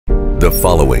The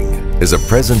following is a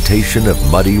presentation of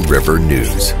Muddy River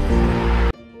News.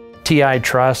 TI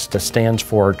Trust stands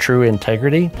for True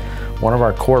Integrity. One of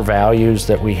our core values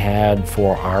that we had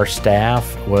for our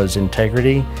staff was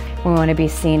integrity. We want to be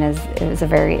seen as a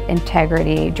very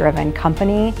integrity-driven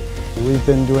company. We've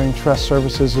been doing trust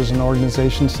services as an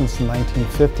organization since the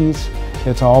 1950s.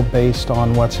 It's all based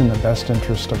on what's in the best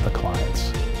interest of the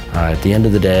clients. At the end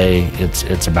of the day,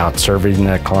 it's about serving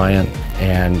that client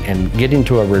and getting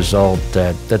to a result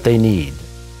that they need.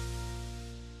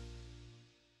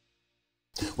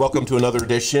 Welcome to another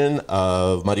edition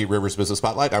of Muddy Rivers Business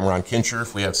Spotlight. I'm Ron Kincher.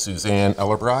 We have Suzanne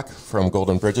Ellerbrock from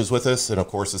Golden Bridges with us. And of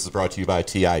course, this is brought to you by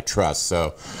TI Trust.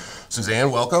 So,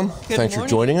 Suzanne, welcome. Thanks for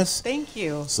joining us. Thank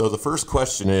you. So the first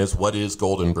question is, what is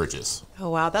Golden Bridges?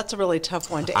 Oh, wow. That's a really tough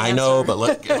one to answer. I know, but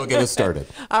we'll get it started.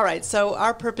 All right. So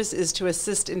our purpose is to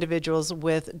assist individuals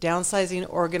with downsizing,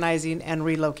 organizing, and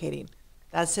relocating.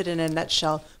 That's it in a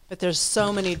nutshell. But there's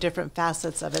so many different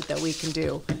facets of it that we can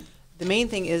do. The main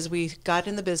thing is we got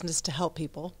in the business to help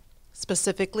people,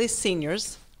 specifically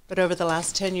seniors. But over the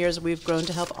last 10 years, we've grown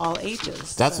to help all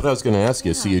ages. That's what I was going to ask you.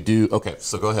 Yeah. So you do, okay,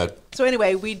 so go ahead. So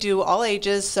anyway, we do all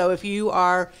ages. So if you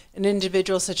are an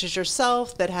individual such as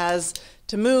yourself that has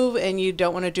to move and you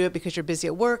don't want to do it because you're busy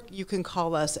at work, you can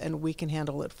call us and we can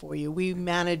handle it for you. We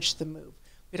manage the move.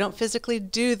 We don't physically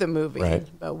do the moving, right,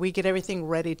 but we get everything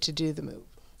ready to do the move.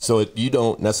 So you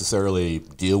don't necessarily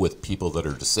deal with people that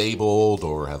are disabled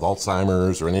or have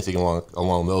Alzheimer's or anything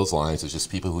along those lines. It's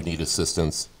just people who need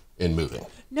assistance in moving.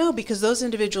 No, because those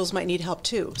individuals might need help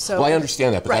too. So, well, I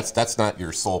understand that, but right, that's not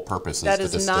your sole purpose. That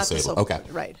is not the sole. Okay,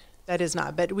 right. That is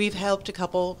not. But we've helped a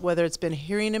couple, whether it's been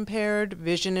hearing impaired,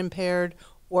 vision impaired,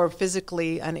 or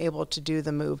physically unable to do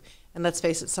the move. And let's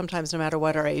face it, sometimes no matter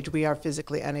what our age, we are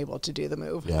physically unable to do the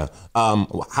move. Yeah.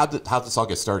 How did this all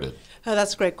get started? Oh,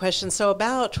 that's a great question. So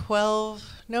about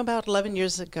 11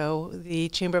 years ago, the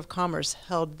Chamber of Commerce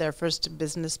held their first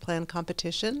business plan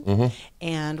competition.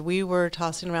 And we were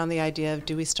tossing around the idea of,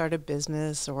 do we start a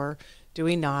business or do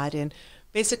we not? And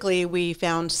basically, we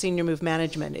found Senior Move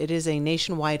Management. It is a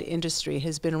nationwide industry. It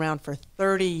has been around for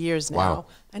 30 years now. Wow.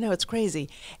 I know, it's crazy.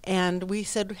 And we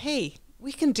said, hey,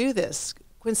 we can do this.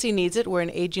 Quincy needs it. We're an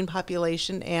aging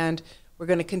population, and we're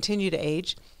going to continue to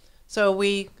age. So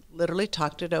we literally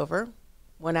talked it over,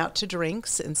 went out to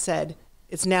drinks, and said,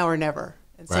 it's now or never.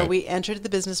 And so we entered the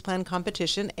business plan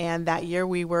competition, and that year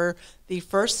we were the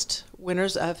first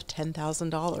winners of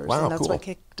 $10,000. Wow, and that's cool. what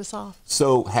kicked us off.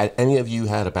 So had any of you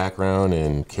had a background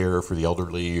in care for the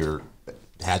elderly or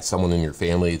had someone in your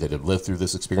family that had lived through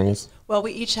this experience? Well,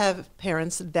 we each have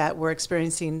parents that were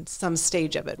experiencing some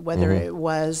stage of it, whether it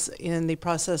was in the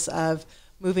process of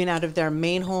moving out of their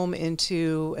main home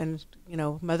into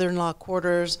mother-in-law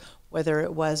quarters, whether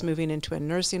it was moving into a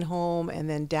nursing home and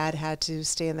then dad had to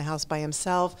stay in the house by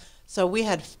himself. So we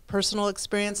had personal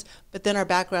experience, but then our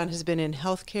background has been in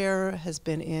healthcare, has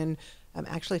been in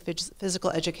actually physical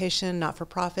education,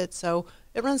 not-for-profit. So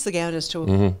it runs the gamut as to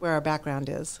where our background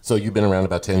is. So you've been around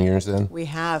about 10 years then? We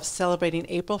have, celebrating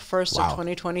April 1st of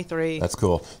 2023. That's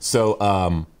cool. So,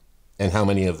 and how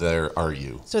many of there are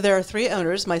you? So there are three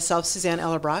owners, myself, Suzanne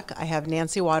Ellerbrock. I have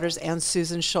Nancy Waters and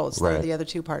Susan Schultz. They're the other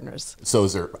two partners. So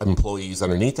is there employees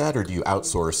underneath that, or do you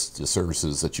outsource the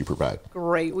services that you provide?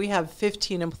 Great. We have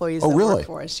 15 employees that work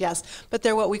for us, yes. But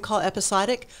they're what we call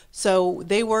episodic. So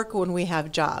they work when we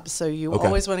have jobs. So you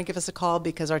always want to give us a call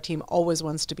because our team always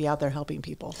wants to be out there helping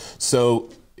people.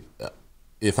 So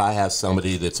if I have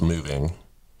somebody that's moving,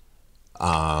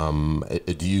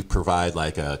 do you provide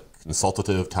like a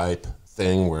consultative type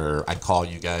thing where I call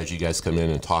you guys come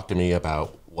in and talk to me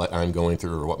about what I'm going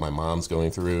through or what my mom's going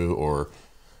through, or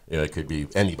it could be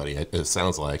anybody, it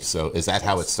sounds like. So is that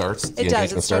how it starts? It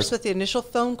does. It starts with the initial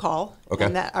phone call. Okay.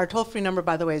 And our toll-free number,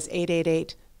 by the way, is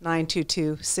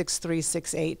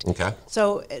 888-922-6368. Okay.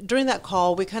 So during that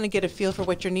call, we kind of get a feel for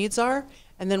what your needs are,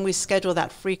 and then we schedule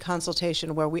that free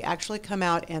consultation where we actually come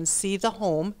out and see the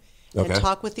home and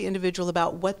talk with the individual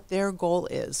about what their goal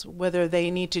is, whether they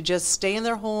need to just stay in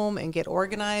their home and get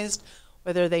organized,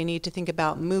 whether they need to think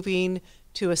about moving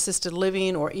to assisted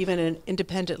living or even an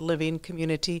independent living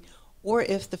community, or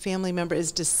if the family member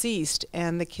is deceased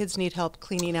and the kids need help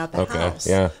cleaning out the house.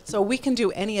 Yeah. So we can do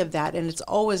any of that, and it's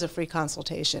always a free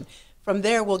consultation. From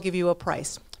there, we'll give you a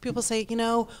price. People say,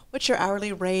 what's your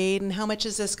hourly rate and how much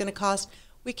is this going to cost?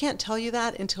 We can't tell you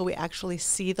that until we actually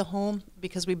see the home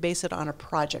because we base it on a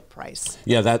project price.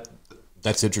 Yeah,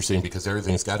 that's interesting because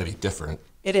everything's got to be different.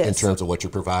 It is. In terms of what you're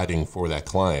providing for that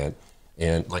client.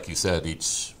 And like you said,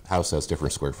 each house has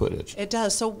different square footage. It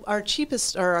does. So our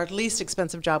cheapest or our least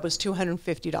expensive job was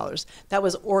 $250. That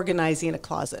was organizing a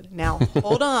closet. Now,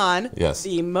 hold on. Yes.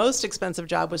 The most expensive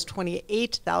job was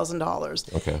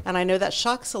 $28,000. Okay. And I know that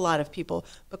shocks a lot of people,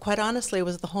 but quite honestly, it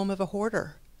was the home of a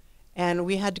hoarder. And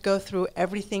we had to go through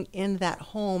everything in that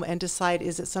home and decide,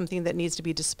 is it something that needs to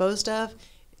be disposed of?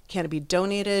 Can it be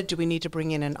donated? Do we need to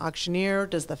bring in an auctioneer?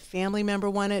 Does the family member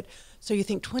want it? So you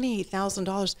think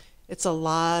 $28,000, it's a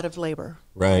lot of labor.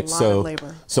 Right. A lot of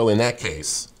labor. So in that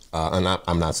case, I'm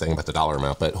not saying about the dollar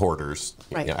amount, but hoarders,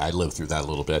 Right. I lived through that a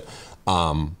little bit.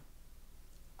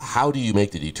 How do you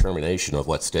make the determination of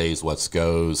what stays, what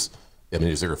goes? I mean,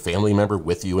 is there a family member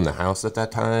with you in the house at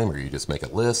that time, or you just make a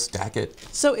list, stack it?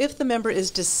 So if the member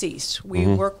is deceased, we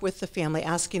work with the family,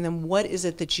 asking them, what is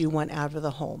it that you want out of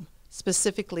the home?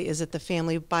 Specifically, is it the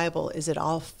family Bible? Is it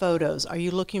all photos? Are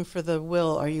you looking for the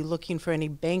will? Are you looking for any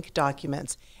bank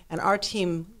documents? And our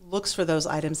team looks for those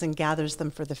items and gathers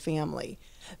them for the family.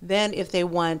 Then if they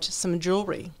want some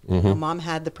jewelry, you know, mom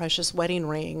had the precious wedding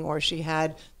ring or she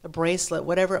had the bracelet,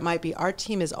 whatever it might be, our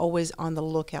team is always on the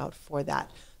lookout for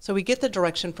that. So we get the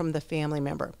direction from the family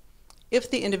member. If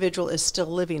the individual is still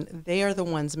living, they are the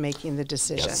ones making the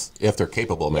decision. Yes, if they're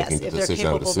capable of making the if they're decision,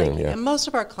 I would capable of assume. making- Yeah. And most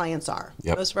of our clients are.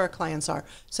 Yep. Most of our clients are.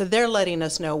 So they're letting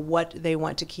us know what they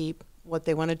want to keep, what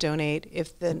they want to donate,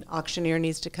 if the auctioneer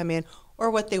needs to come in,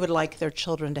 or what they would like their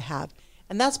children to have.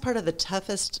 And that's part of the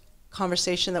toughest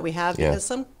conversation that we have, Yeah. because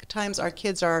sometimes our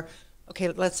kids are, okay,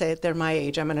 let's say they're my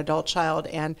age, I'm an adult child,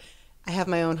 and I have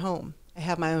my own home. I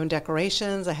have my own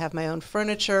decorations, I have my own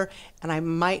furniture, and I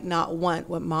might not want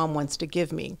what mom wants to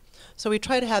give me. So we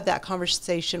try to have that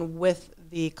conversation with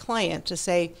the client to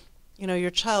say, you know, your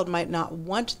child might not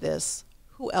want this.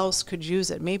 Who else could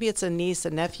use it? Maybe it's a niece, a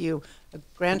nephew, a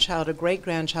grandchild, a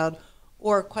great-grandchild,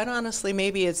 or quite honestly,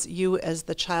 maybe it's you as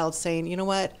the child saying, you know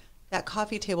what, that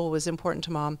coffee table was important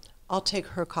to mom. I'll take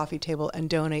her coffee table and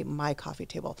donate my coffee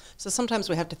table. So sometimes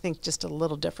we have to think just a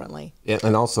little differently.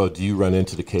 And also, do you run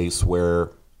into the case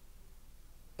where,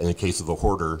 in the case of a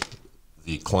hoarder,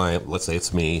 the client, let's say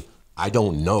it's me, I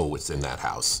don't know what's in that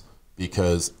house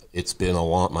because it's been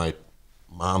my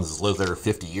mom's lived there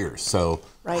 50 years. So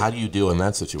Right. how do you deal in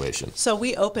that situation? So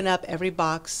we open up every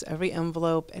box, every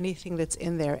envelope, anything that's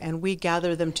in there, and we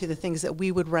gather them to the things that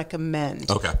we would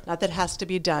recommend. Okay. Not that it has to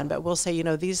be done, but we'll say, you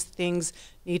know, these things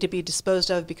need to be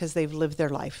disposed of because they've lived their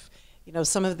life. You know,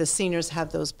 some of the seniors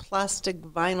have those plastic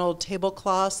vinyl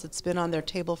tablecloths that's been on their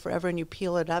table forever, and you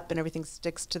peel it up and everything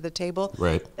sticks to the table.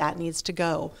 Right. That needs to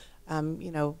go.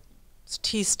 You know,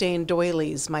 tea-stained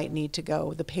doilies might need to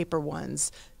go, the paper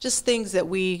ones. Just things that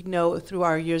we know through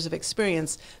our years of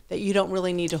experience that you don't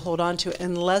really need to hold on to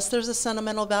unless there's a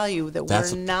sentimental value that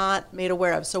we're not made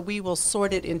aware of. So we will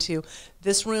sort it into,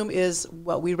 this room is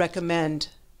what we recommend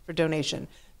for donation.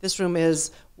 This room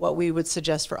is what we would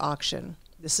suggest for auction.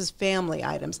 This is family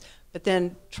items. But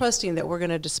then trusting that we're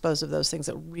going to dispose of those things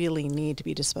that really need to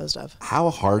be disposed of. How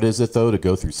hard is it, though, to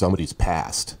go through somebody's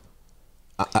past?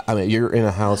 I mean, you're in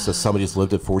a house that somebody's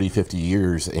lived it 40, 50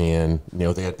 years and, you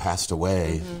know, they had passed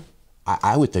away.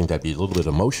 I would think that'd be a little bit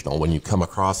emotional when you come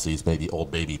across these maybe old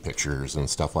baby pictures and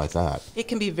stuff like that. It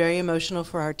can be very emotional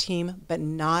for our team, but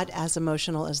not as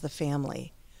emotional as the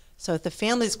family. So if the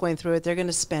family's going through it, they're going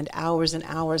to spend hours and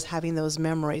hours having those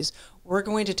memories. We're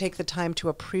going to take the time to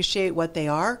appreciate what they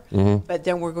are, but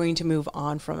then we're going to move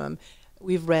on from them.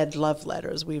 We've read love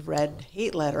letters, we've read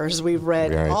hate letters, we've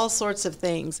read Right. all sorts of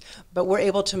things, but we're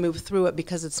able to move through it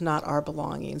because it's not our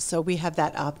belongings. So we have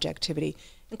that objectivity.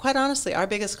 And quite honestly, our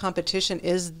biggest competition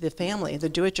is the family, the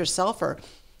do-it-yourselfer.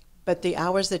 But the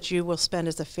hours that you will spend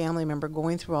as a family member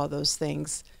going through all those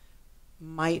things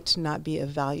might not be of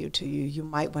value to you. You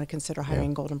might want to consider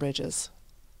hiring Golden Bridges.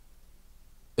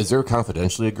 Is there a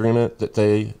confidentiality agreement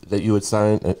that you would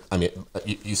sign? I mean,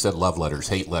 you said love letters,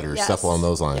 hate letters, stuff along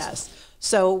those lines. Yes.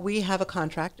 So we have a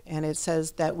contract, and it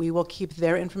says that we will keep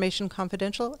their information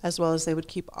confidential as well as they would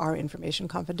keep our information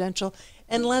confidential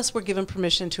unless we're given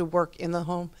permission to work in the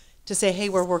home to say, hey,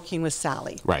 we're working with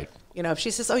Sally. Right. You know, if she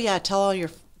says, oh, yeah, tell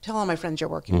all my friends you're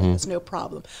working with, it's no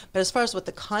problem. But as far as what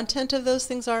the content of those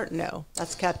things are, no,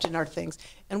 that's kept in our things.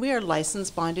 And we are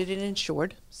licensed, bonded, and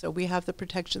insured, so we have the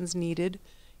protections needed,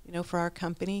 you know, for our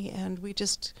company, and we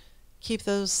just keep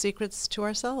those secrets to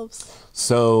ourselves.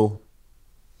 So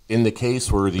in the case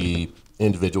where the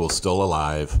individual is still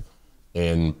alive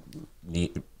and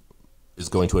is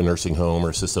going to a nursing home or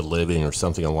assisted living or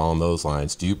something along those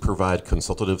lines, do you provide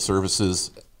consultative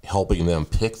services helping them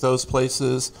pick those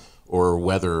places or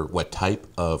what type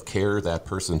of care that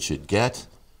person should get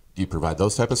Do you provide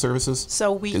those type of services?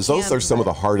 So we Because those can are some of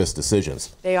the provide- hardest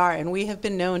decisions. They are, and we have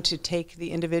been known to take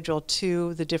the individual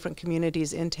to the different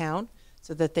communities in town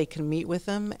so that they can meet with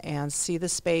them and see the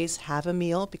space, have a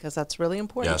meal, because that's really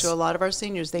important Yes. to a lot of our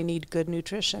seniors. They need good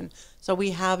nutrition. So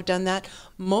we have done that.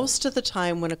 Most of the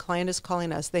time when a client is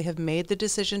calling us, they have made the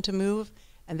decision to move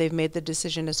and they've made the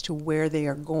decision as to where they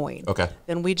are going. Okay.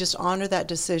 Then we just honor that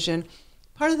decision.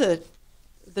 Part of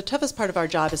the toughest part of our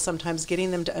job is sometimes getting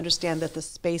them to understand that the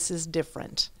space is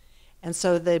different. And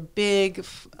so the big,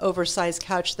 oversized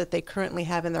couch that they currently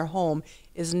have in their home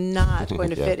is not going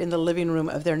to Yeah. fit in the living room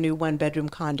of their new one-bedroom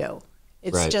condo.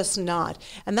 It's Right. just not.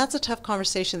 And that's a tough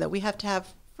conversation that we have to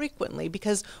have frequently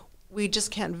because we just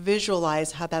can't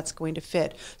visualize how that's going to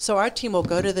fit. So our team will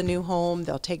go to the new home,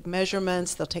 they'll take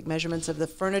measurements of the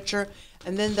furniture,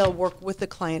 and then they'll work with the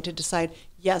client to decide,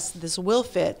 yes, this will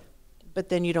fit, but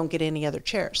then you don't get any other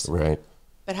chairs. Right.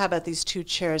 But how about these 2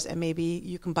 chairs and maybe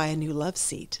you can buy a new love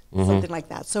seat, Mm-hmm. something like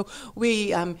that. So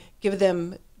we give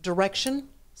them direction,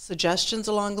 suggestions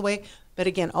along the way. But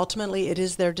again, ultimately, it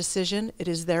is their decision, it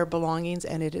is their belongings,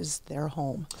 and it is their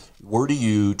home. Where do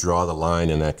you draw the line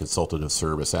in that consultative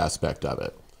service aspect of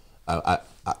it?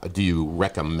 Do you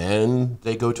recommend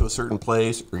they go to a certain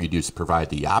place, or you just provide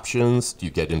the options? Do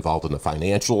you get involved in the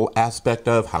financial aspect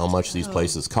of how much these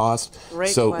places cost? Great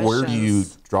So where do you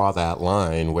questions. draw that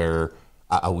line where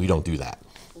we don't do that?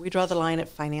 We draw the line at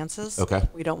finances. Okay.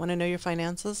 We don't want to know your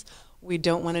finances. We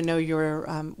don't want to know your,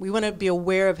 we want to be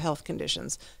aware of health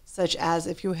conditions, such as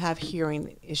if you have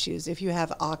hearing issues, if you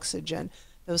have oxygen,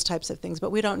 those types of things.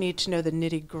 But we don't need to know the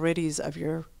nitty-gritties of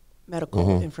your medical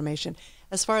Mm-hmm. information.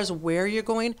 As far as where you're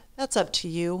going, that's up to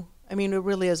you. I mean, it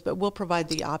really is, but we'll provide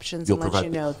the options and let you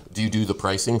know. Do you do the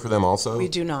pricing for them also? We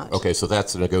do not. Okay, so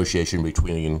that's a negotiation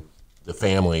between the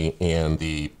family and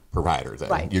the provider then.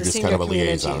 Right. You're the just senior kind of a community,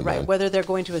 liaison right. then. Whether they're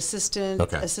going to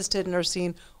Okay. assisted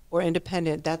nursing or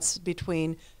independent, that's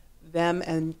between them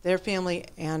and their family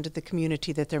and the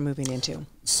community that they're moving into.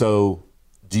 So,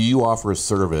 do you offer a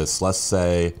service? Let's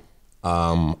say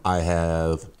I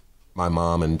have my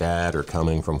mom and dad are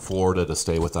coming from Florida to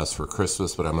stay with us for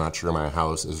Christmas, but I'm not sure my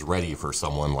house is ready for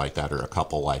someone like that or a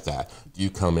couple like that. Do you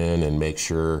come in and make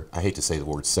sure, I hate to say the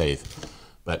word safe,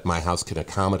 but my house can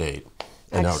accommodate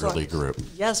an elderly Excellent. group?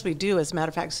 Yes, we do. As a matter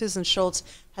of fact, Susan Schultz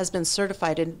has been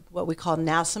certified in what we call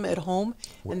NASM at Home.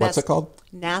 And What's that's it called?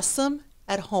 NASM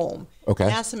at Home. Okay.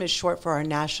 NASM is short for our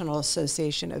National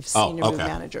Association of Senior Move okay.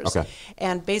 Managers. Okay.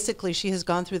 And basically, she has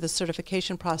gone through the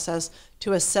certification process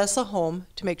to assess a home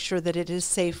to make sure that it is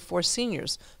safe for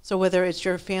seniors. So whether it's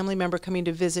your family member coming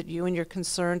to visit you and you're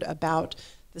concerned about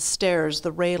the stairs,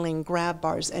 the railing, grab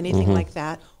bars, anything Mm-hmm. like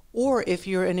that, or if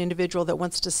you're an individual that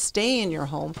wants to stay in your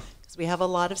home, because we have a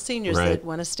lot of seniors Right. that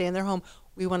want to stay in their home,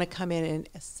 we want to come in and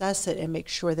assess it and make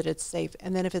sure that it's safe.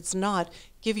 And then if it's not,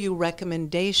 give you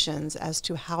recommendations as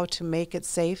to how to make it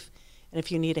safe. And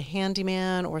if you need a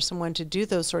handyman or someone to do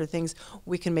those sort of things,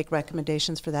 we can make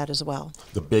recommendations for that as well.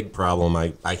 The big problem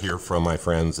I hear from my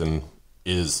friends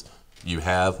is you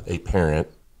have a parent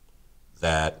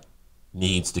that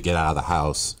needs to get out of the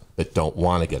house but don't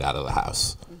want to get out of the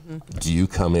house. Mm-hmm. Do you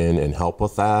come in and help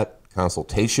with that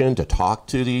consultation to talk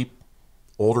to the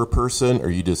older person, or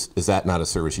is that not a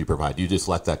service you provide? You just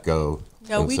let that go?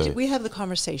 No, and say, we have the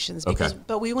conversations, Okay.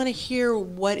 but we want to hear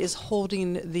what is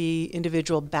holding the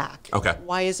individual back. Okay.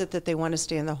 Why is it that they want to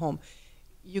stay in the home?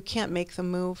 You can't make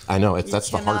them move. I know, You that's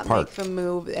the hard cannot part. Make them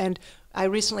move. And I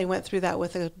recently went through that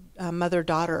with a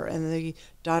mother-daughter, and the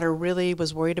daughter really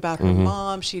was worried about her Mm-hmm.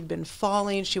 mom. She'd been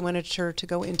falling. She wanted her to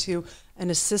go into an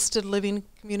assisted living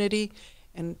community,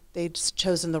 and they'd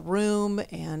chosen the room,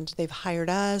 and they've hired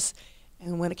us.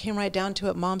 And when it came right down to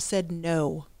it, Mom said,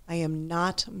 "No, I am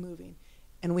not moving."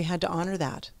 And we had to honor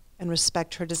that and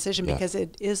respect her decision Yeah. because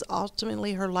it is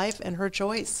ultimately her life and her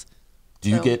choice. Do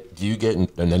you So- get,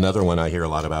 and another one I hear a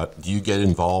lot about, do you get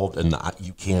involved in the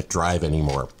you can't drive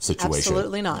anymore situation?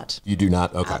 Absolutely not. You do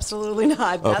not? Okay. Absolutely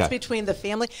not. Okay. That's between the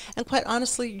family. And quite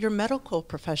honestly, your medical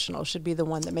professional should be the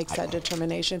one that makes that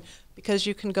determination, because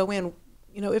you can go in,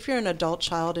 if you're an adult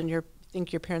child and you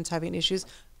think your parent's having issues,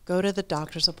 go to the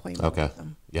doctor's appointment Okay. with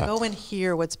them. Yeah. Go and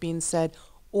hear what's being said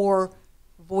or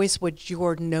voice what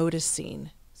you're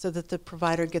noticing so that the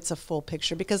provider gets a full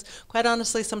picture. Because quite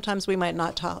honestly, sometimes we might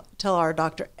not tell our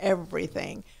doctor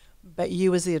everything, but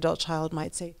you as the adult child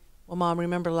might say, "Well, Mom,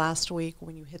 remember last week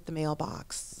when you hit the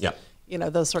mailbox?" Yep.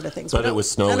 Those sort of things. But it was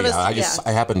snowy.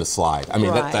 I happened to slide. I mean,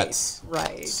 right, that's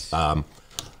right.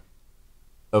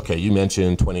 okay. You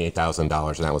mentioned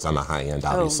 $28,000, and that was on the high end,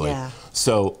 obviously. yeah.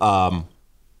 So,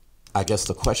 I guess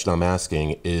the question I'm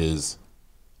asking is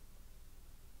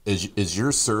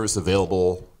your service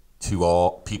available to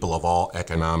all people of all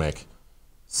economic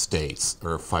states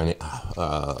or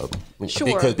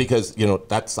Sure. because you know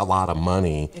that's a lot of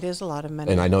money. It is a lot of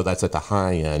money. And I know that's at the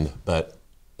high end, but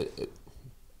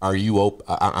are you open?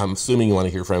 I'm assuming you want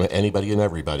to hear from anybody and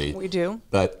everybody. We do.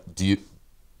 But do you?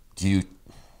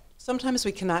 Sometimes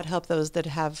we cannot help those that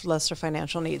have lesser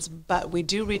financial needs, but we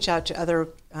do reach out to other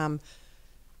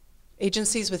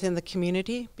agencies within the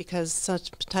community because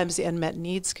sometimes the unmet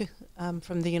needs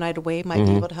from the United Way might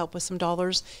be able to help with some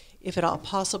dollars. If at all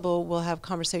possible, we'll have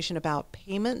conversation about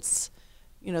payments,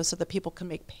 you know, so that people can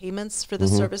make payments for the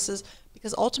services,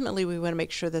 because ultimately we want to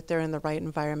make sure that they're in the right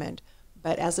environment.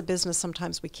 But as a business,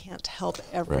 sometimes we can't help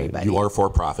everybody. Right. You are for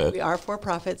profit. We are for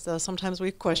profit, so sometimes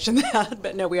we question that,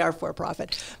 but no, we are for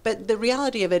profit. But the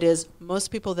reality of it is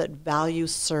most people that value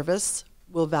service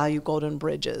will value Golden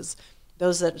Bridges.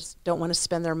 Those that don't want to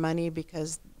spend their money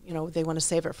because, you know, they want to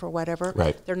save it for whatever,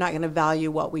 right, they're not going to value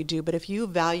what we do. But if you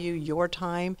value your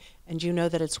time and you know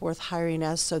that it's worth hiring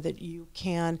us so that you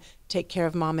can take care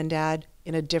of mom and dad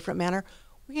in a different manner,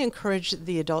 we encourage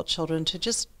the adult children to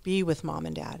just be with mom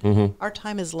and dad. Our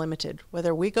time is limited.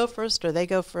 Whether we go first or they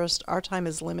go first, our time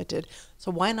is limited.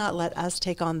 So why not let us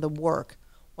take on the work?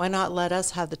 Why not let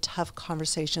us have the tough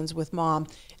conversations with mom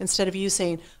instead of you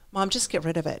saying, Mom, just get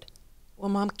rid of it. Well,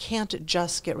 mom can't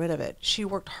just get rid of it. She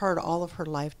worked hard all of her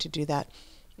life to do that.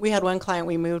 We had one client,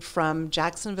 we moved from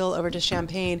Jacksonville over to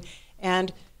Champaign,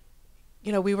 and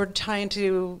you know, we were trying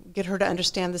to get her to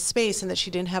understand the space and that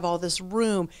she didn't have all this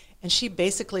room. And she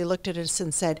basically looked at us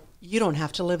and said, you don't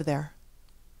have to live there.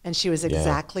 And she was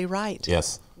exactly right.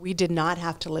 Yes. We did not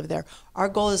have to live there. Our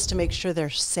goal is to make sure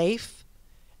they're safe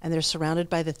and they're surrounded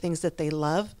by the things that they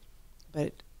love.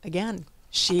 But again,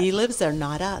 she lives there,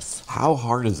 not us. How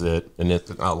hard is it, and this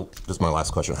is my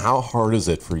last question, how hard is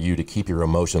it for you to keep your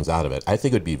emotions out of it? I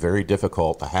think it would be very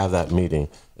difficult to have that meeting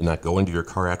and not go into your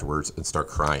car afterwards and start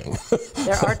crying.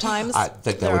 There are times. I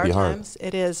think that would be hard. Times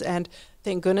it is, and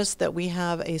thank goodness that we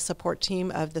have a support team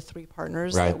of the 3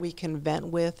 partners right, that we can vent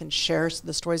with and share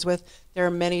the stories with. There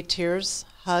are many tears,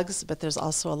 hugs, but there's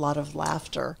also a lot of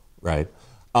laughter. Right.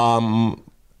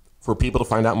 For people to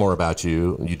find out more about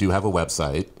you, you do have a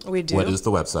website. We do. What is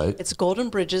the website? It's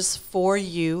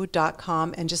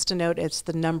goldenbridges4u.com, and just to note, it's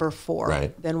the number 4,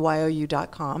 right, then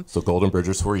you.com. So Golden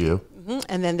Bridges for You.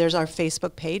 And then there's our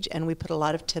Facebook page, and we put a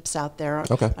lot of tips out there on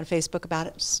Facebook about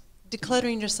it.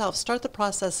 Decluttering yourself. Start the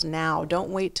process now. Don't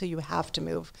wait till you have to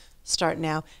move. Start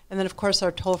now. And then, of course,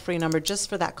 our toll-free number just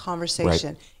for that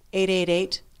conversation,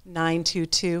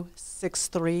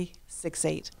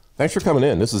 888-922-6368. Thanks for coming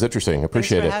in. This is interesting.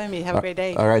 Appreciate it. Thanks for having me. Have a great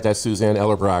day. All right, that's Suzanne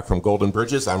Ellerbrock from Golden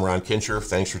Bridges. I'm Ron Kincher.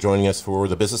 Thanks for joining us for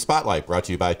the Business Spotlight, brought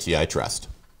to you by TI Trust.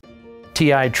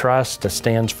 TI Trust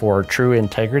stands for True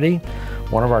Integrity.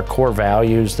 One of our core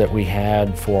values that we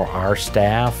had for our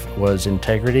staff was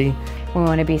integrity. We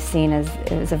want to be seen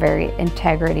as a very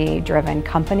integrity-driven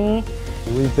company.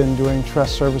 We've been doing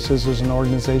trust services as an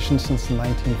organization since the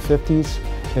 1950s.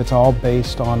 It's all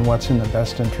based on what's in the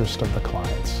best interest of the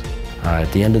clients.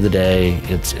 At the end of the day,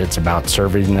 it's about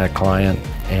serving that client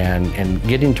and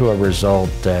getting to a result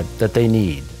that they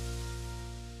need.